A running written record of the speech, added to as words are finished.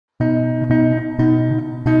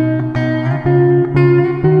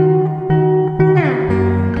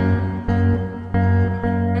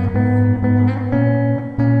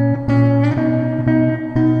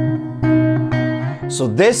So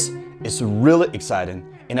this is really exciting.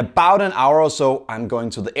 In about an hour or so, I'm going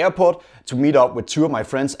to the airport to meet up with two of my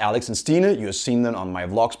friends, Alex and Stine. You've seen them on my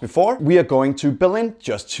vlogs before. We are going to Berlin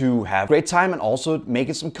just to have a great time and also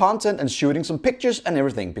making some content and shooting some pictures and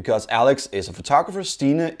everything, because Alex is a photographer,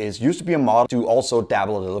 Stine used to be a model, do also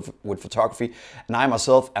dabble a little with photography, and I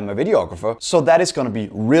myself am a videographer. So that is going to be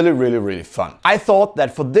really fun. I thought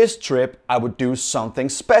that for this trip I would do something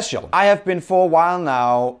special. I have been for a while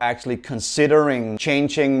now actually considering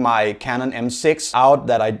changing my Canon M6 out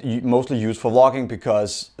that I mostly use for vlogging,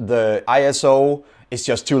 because the ISO is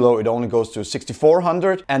just too low. It only goes to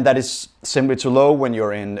 6400, and that is simply too low when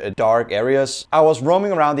you're in dark areas. I was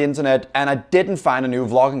roaming around the internet and I didn't find a new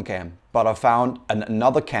vlogging cam, but I found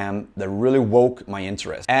another cam that really woke my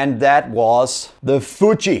interest, and that was the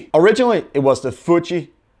Fuji. Originally it was the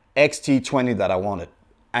Fuji X-T20 that I wanted,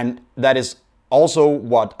 and that is also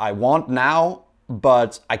what I want now,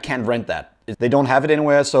 but I can't rent that. They don't have it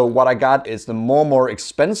anywhere, so what I got is the more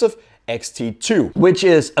expensive X-T2, which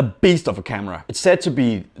is a beast of a camera. It's said to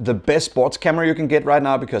be the best sports camera you can get right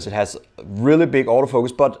now because it has really big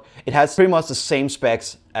autofocus, but it has pretty much the same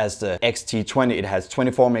specs as the X-T20. It has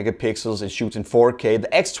 24 megapixels, it shoots in 4K.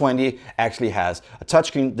 The X-20 actually has a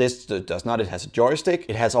touchscreen. This does not. It has a joystick.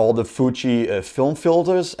 It has all the Fuji film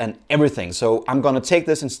filters and everything. So I'm gonna take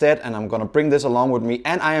this instead, and I'm gonna bring this along with me,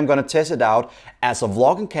 and I am gonna test it out as a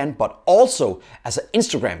vlogging cam, but also as an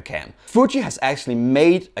Instagram cam. Fuji has actually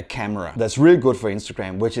made a camera that's really good for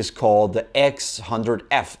Instagram, which is called the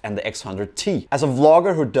X100F and the X100T. As a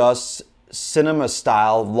vlogger who does cinema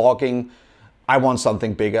style vlogging, I want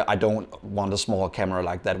something bigger. I don't want a small camera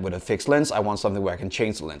like that with a fixed lens. I want something where I can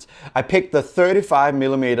change the lens. I picked the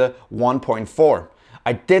 35mm 1.4.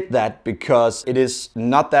 I did that because it is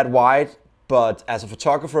not that wide, but as a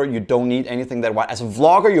photographer, you don't need anything that wide. As a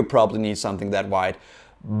vlogger, you probably need something that wide.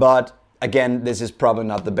 But again, this is probably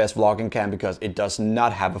not the best vlogging cam because it does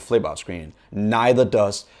not have a flip out screen. Neither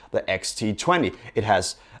does the X-T20. It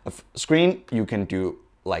has a screen you can do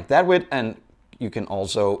like that with, and you can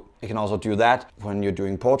also do that when you're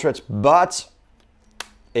doing portraits, but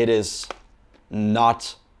it is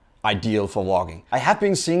not ideal for vlogging. I have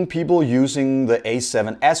been seeing people using the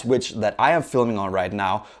A7S, which that I am filming on right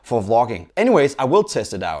now, for vlogging. Anyways, I will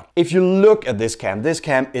test it out. If you look at this cam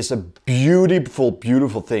is a beautiful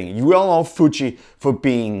thing. You all know Fuji for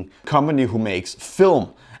being a company who makes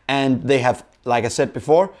film, and they have, like I said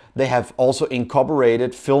before, they have also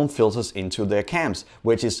incorporated film filters into their cams,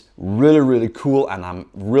 which is really cool, and I'm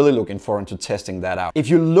really looking forward to testing that out. If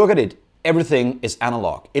you look at it, everything is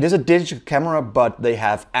analog. It is a digital camera, but they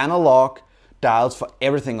have analog dials for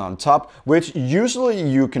everything on top, which usually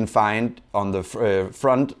you can find on the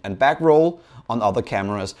front and back roll on other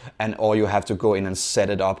cameras, and or you have to go in and set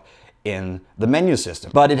it up in the menu system.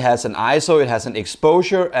 But it has an ISO, it has an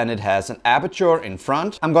exposure, and it has an aperture in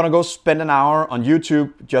front. I'm gonna go spend an hour on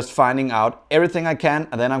YouTube just finding out everything I can,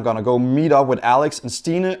 and then I'm gonna go meet up with Alex and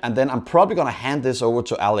Stine, and then I'm probably gonna hand this over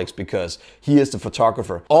to Alex because he is the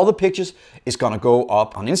photographer. All the pictures is gonna go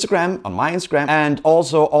up on Instagram, on my Instagram, and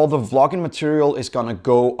also all the vlogging material is gonna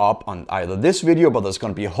go up on either this video, but there's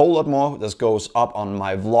gonna be a whole lot more that goes up on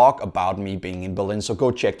my vlog about me being in Berlin, so go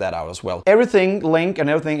check that out as well. Everything, link and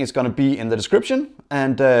everything is gonna be in the description,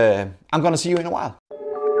 and I'm gonna see you in a while.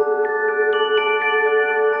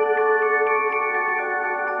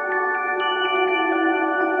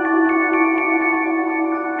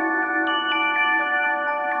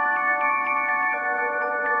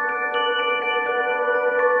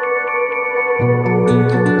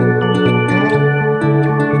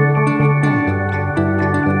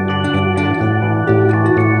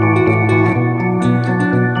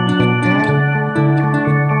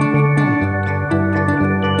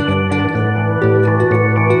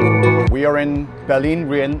 In Berlin,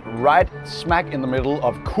 we're in right smack in the middle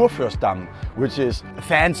of Kurfürstendamm, which is a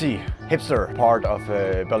fancy hipster part of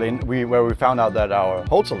Berlin, where we found out that our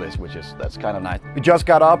hotel is, that's kind of nice. We just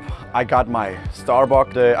got up. I got my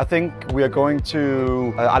Starbucks. I think we are going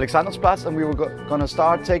to Alexanderplatz, and we were gonna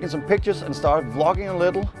start taking some pictures and start vlogging a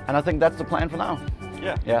little, and I think that's the plan for now.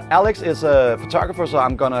 Yeah. Alex is a photographer, so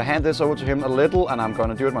I'm gonna hand this over to him a little, and I'm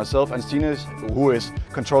gonna do it myself. And Stine, who is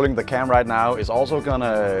controlling the cam right now, is also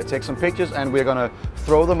gonna take some pictures, and we're gonna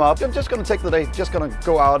throw them up. I'm just gonna take the day, just gonna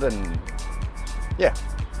go out and yeah.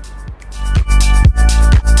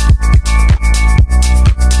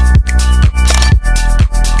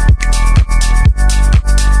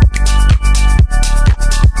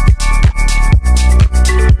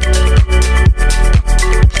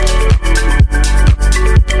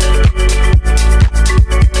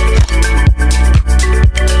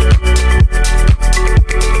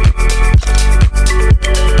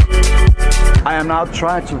 am now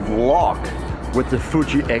trying to vlog with the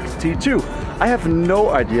Fuji X-T2. I have no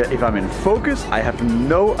idea if I'm in focus, I have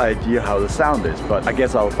no idea how the sound is, but I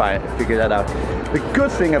guess I'll figure that out. The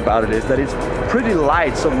good thing about it is that it's pretty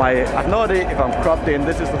light, so I have no idea if I'm cropped in.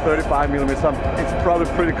 This is the 35mm, it's probably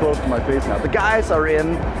pretty close to my face now. The guys are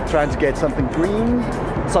in trying to get something green,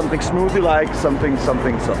 something smoothie like, something.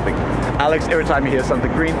 Alex, every time you hear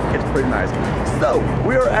something green, it's pretty nice. So,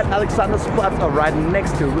 we are at Alexanderplatz, or right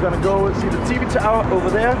next to it. We're gonna go see the TV tower over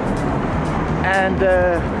there, and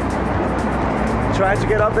try to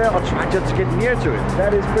get up there, or try just to get near to it.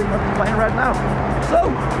 That is pretty much the plan right now.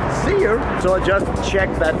 So, see you. So I just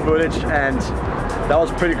checked that footage, and that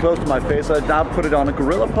was pretty close to my face. So I now put it on a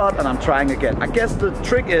gorilla pod, and I'm trying again. I guess the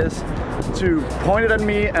trick is to point it at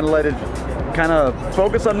me and let it kind of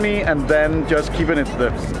focus on me, and then just keep it at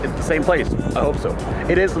the same place. I hope so.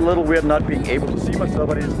 It is a little weird not being able to see myself,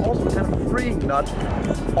 but it is also kind of freeing not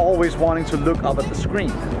always wanting to look up at the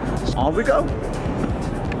screen. So on we go.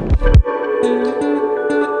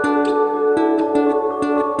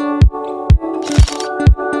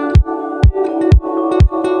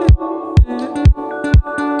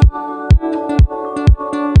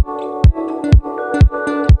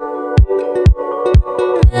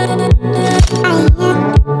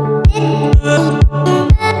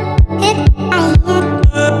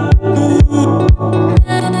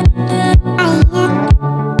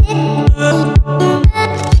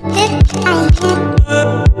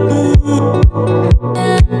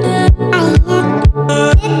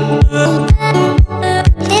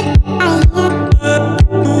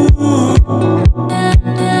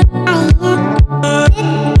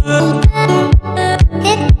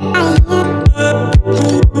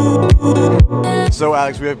 So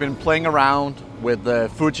Alex, we have been playing around with the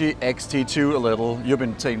Fuji X-T2 a little. You've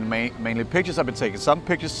been taking mainly pictures. I've been taking some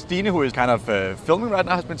pictures. Stine, who is kind of filming right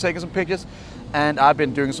now, has been taking some pictures. And I've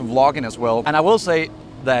been doing some vlogging as well. And I will say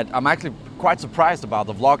that I'm actually quite surprised about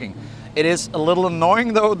the vlogging. It is a little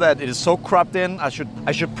annoying though that it is so cropped in. I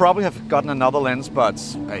should probably have gotten another lens, but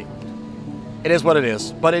hey, it is what it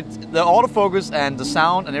is. But the autofocus and the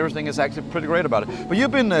sound and everything is actually pretty great about it. But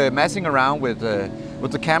you've been messing around with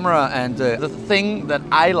the camera, and the thing that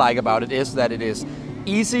I like about it is that it is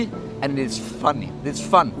easy and it is funny. It's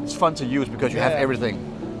fun. It's fun to use because you have everything.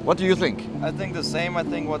 What do you think? I think the same. I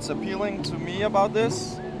think what's appealing to me about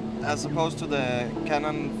this, as opposed to the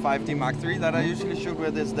Canon 5D Mark III that I usually shoot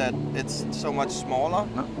with, is that it's so much smaller,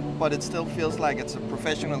 but it still feels like it's a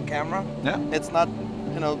professional camera. Yeah. It's not,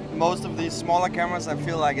 you know, most of these smaller cameras, I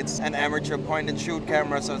feel like it's an amateur point and shoot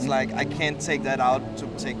camera, so it's like I can't take that out to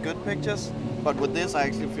take good pictures. But with this, I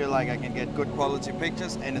actually feel like I can get good quality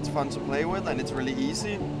pictures, and it's fun to play with, and it's really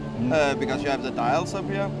easy because you have the dials up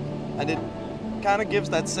here, and it kind of gives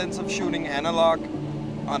that sense of shooting analog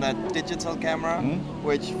on a digital camera,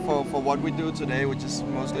 which for what we do today, which is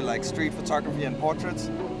mostly like street photography and portraits,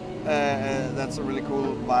 that's a really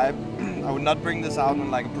cool vibe. I would not bring this out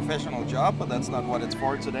on like a professional job, but that's not what it's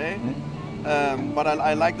for today. But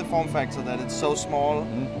I like the form factor that it's so small,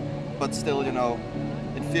 but still, you know,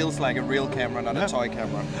 it feels like a real camera, not a toy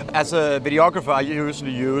camera. As a videographer, I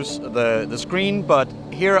usually use the screen, but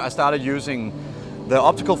here I started using the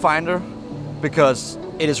optical finder because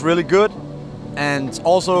it is really good, and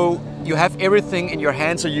also you have everything in your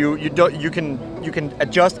hand, so you can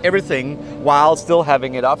adjust everything while still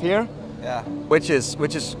having it up here. Yeah. Which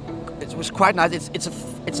was quite nice. It's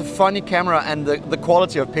a funny camera, and the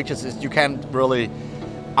quality of pictures is, you can't really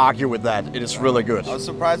argue with that. It is really good. I was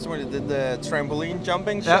surprised when it did the trampoline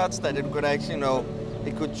jumping shots that it could actually, you know,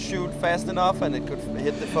 it could shoot fast enough and it could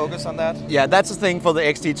hit the focus on that. Yeah, that's the thing for the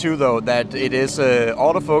X-T2 though, that it is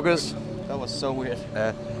autofocus. That was so weird.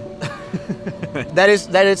 That is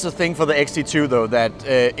the thing for the X-T2 though, that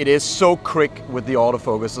it is so quick with the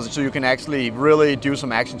autofocus, so you can actually really do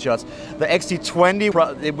some action shots. The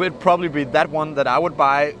X-T20, it would probably be that one that I would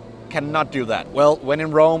buy. Cannot do that. Well, when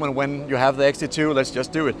in Rome and when you have the X-T2, let's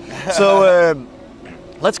just do it. So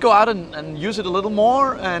let's go out and use it a little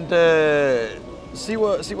more and see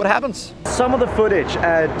what happens. Some of the footage,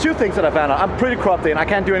 two things that I found out. I'm pretty cropped in. I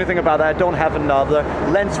can't do anything about that. I don't have another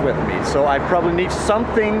lens with me, so I probably need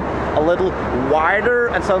something a little wider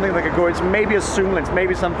and something that could go into maybe a zoom lens,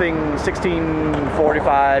 maybe something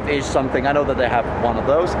 1645-ish something. I know that they have one of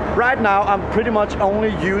those. Right now, I'm pretty much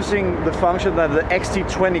only using the function that the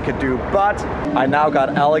X-T20 could do, but I now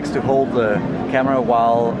got Alex to hold the camera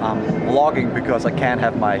while I'm vlogging because I can't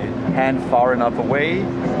have my hand far enough away,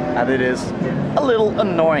 and it is a little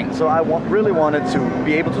annoying. So I really wanted to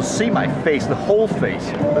be able to see my face, the whole face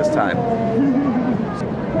this time.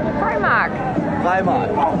 Primark.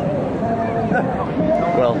 Primark.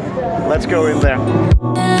 Well, let's go in there.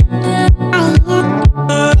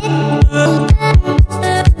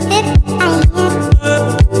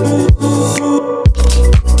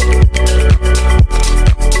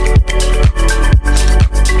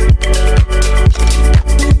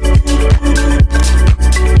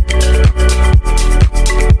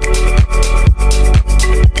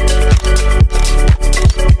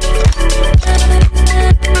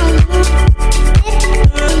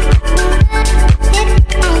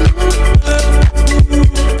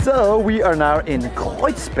 We are now in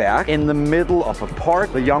Kreuzberg, in the middle of a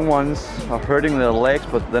park. The young ones are hurting their legs,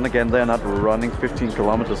 but then again, they're not running 15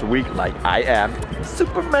 kilometers a week like I am.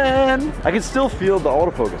 Superman! I can still feel the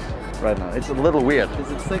autofocus right now. It's a little weird.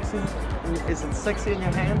 Is it sexy? Is it sexy in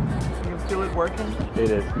your hand? Can you feel it working?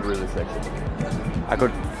 It is really sexy. I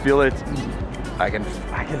could feel it. I can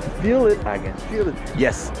feel it. I can feel it.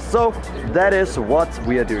 Yes. So that is what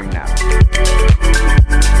we are doing now.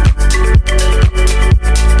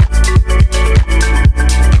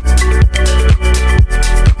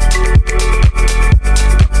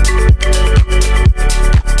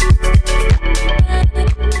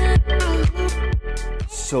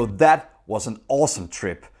 So that was an awesome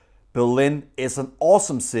trip. Berlin is an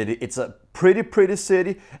awesome city. It's a pretty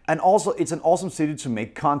city, and also it's an awesome city to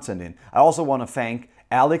make content in. I also want to thank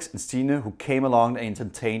Alex and Stine who came along and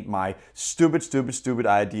entertained my stupid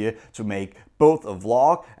idea to make both a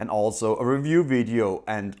vlog and also a review video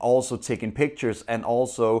and also taking pictures and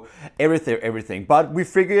also everything. But we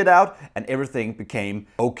figured it out and everything became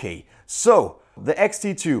okay. So the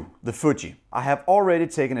X-T2, the Fuji, I have already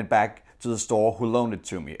taken it back to the store who loaned it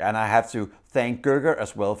to me, and I have to thank Gerger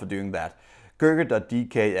as well for doing that.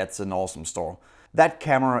 Gerger.dk, that's an awesome store. That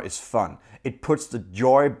camera is fun. It puts the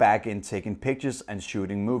joy back in taking pictures and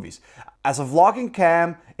shooting movies. As a vlogging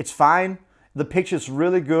cam, it's fine. The picture's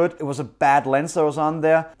really good. It was a bad lens that was on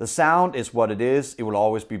there. The sound is what it is. It will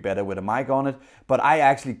always be better with a mic on it. But I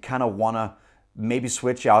actually kind of want to maybe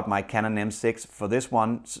switch out my Canon M6 for this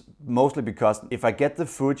one, mostly because if I get the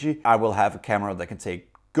Fuji, I will have a camera that can take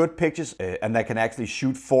good pictures and that can actually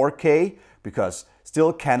shoot 4K, because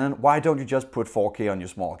still Canon, why don't you just put 4K on your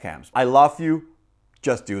small cams? I love you,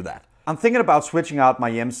 just do that. I'm thinking about switching out my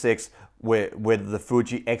M6 with the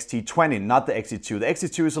Fuji X-T20, not the X-T2. The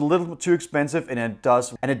X-T2 is a little too expensive and it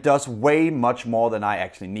does way much more than I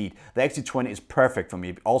actually need. The X-T20 is perfect for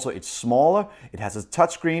me. Also, it's smaller, it has a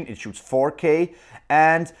touchscreen, it shoots 4K,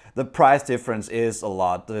 and the price difference is a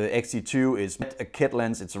lot. The X-T2 is a kit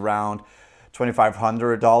lens, it's around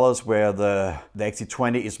 $2,500, where the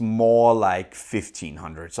X-T20 is more like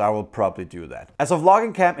 $1,500, so I will probably do that. As a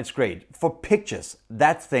vlogging cam, it's great. For pictures,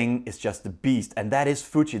 that thing is just the beast, and that is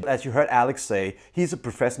Fuji. As you heard Alex say, he's a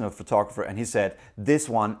professional photographer, and he said this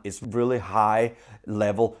one is really high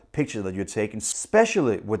level picture that you're taking,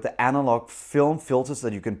 especially with the analog film filters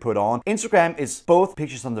that you can put on. Instagram is both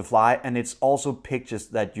pictures on the fly, and it's also pictures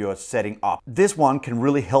that you're setting up. This one can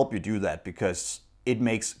really help you do that because it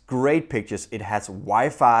makes great pictures. It has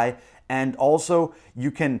Wi-Fi, and also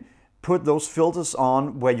you can put those filters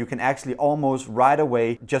on where you can actually almost right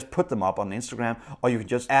away just put them up on Instagram, or you can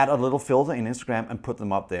just add a little filter in Instagram and put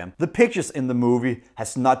them up there. The pictures in the movie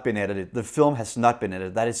has not been edited. The film has not been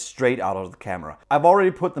edited. That is straight out of the camera. I've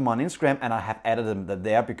already put them on Instagram and I have added them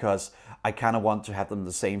there because I kind of want to have them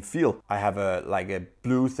the same feel. I have like a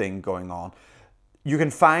blue thing going on. You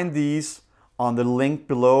can find these on the link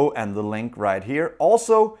below and the link right here.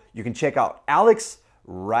 Also, you can check out Alex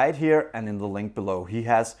right here and in the link below. He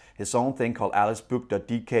has his own thing called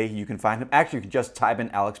alexbook.dk. You can find him. Actually, you can just type in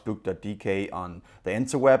alexbook.dk on the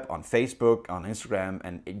interweb, on Facebook, on Instagram,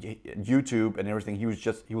 and YouTube and everything. He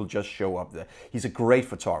will just show up there. He's a great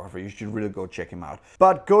photographer. You should really go check him out.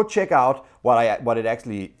 But go check out what it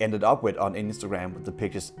actually ended up with on Instagram with the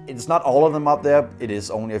pictures. It's not all of them up there. It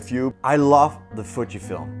is only a few. I love the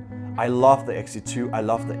Fujifilm. I love the X-T2, I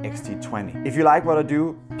love the X-T20. If you like what I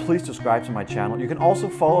do, please subscribe to my channel. You can also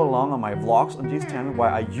follow along on my vlogs on this channel where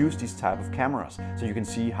I use these type of cameras, so you can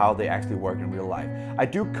see how they actually work in real life. I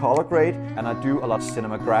do color grade and I do a lot of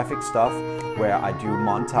cinematographic stuff where I do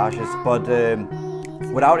montages, but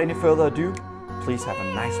without any further ado, please have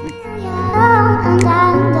a nice week.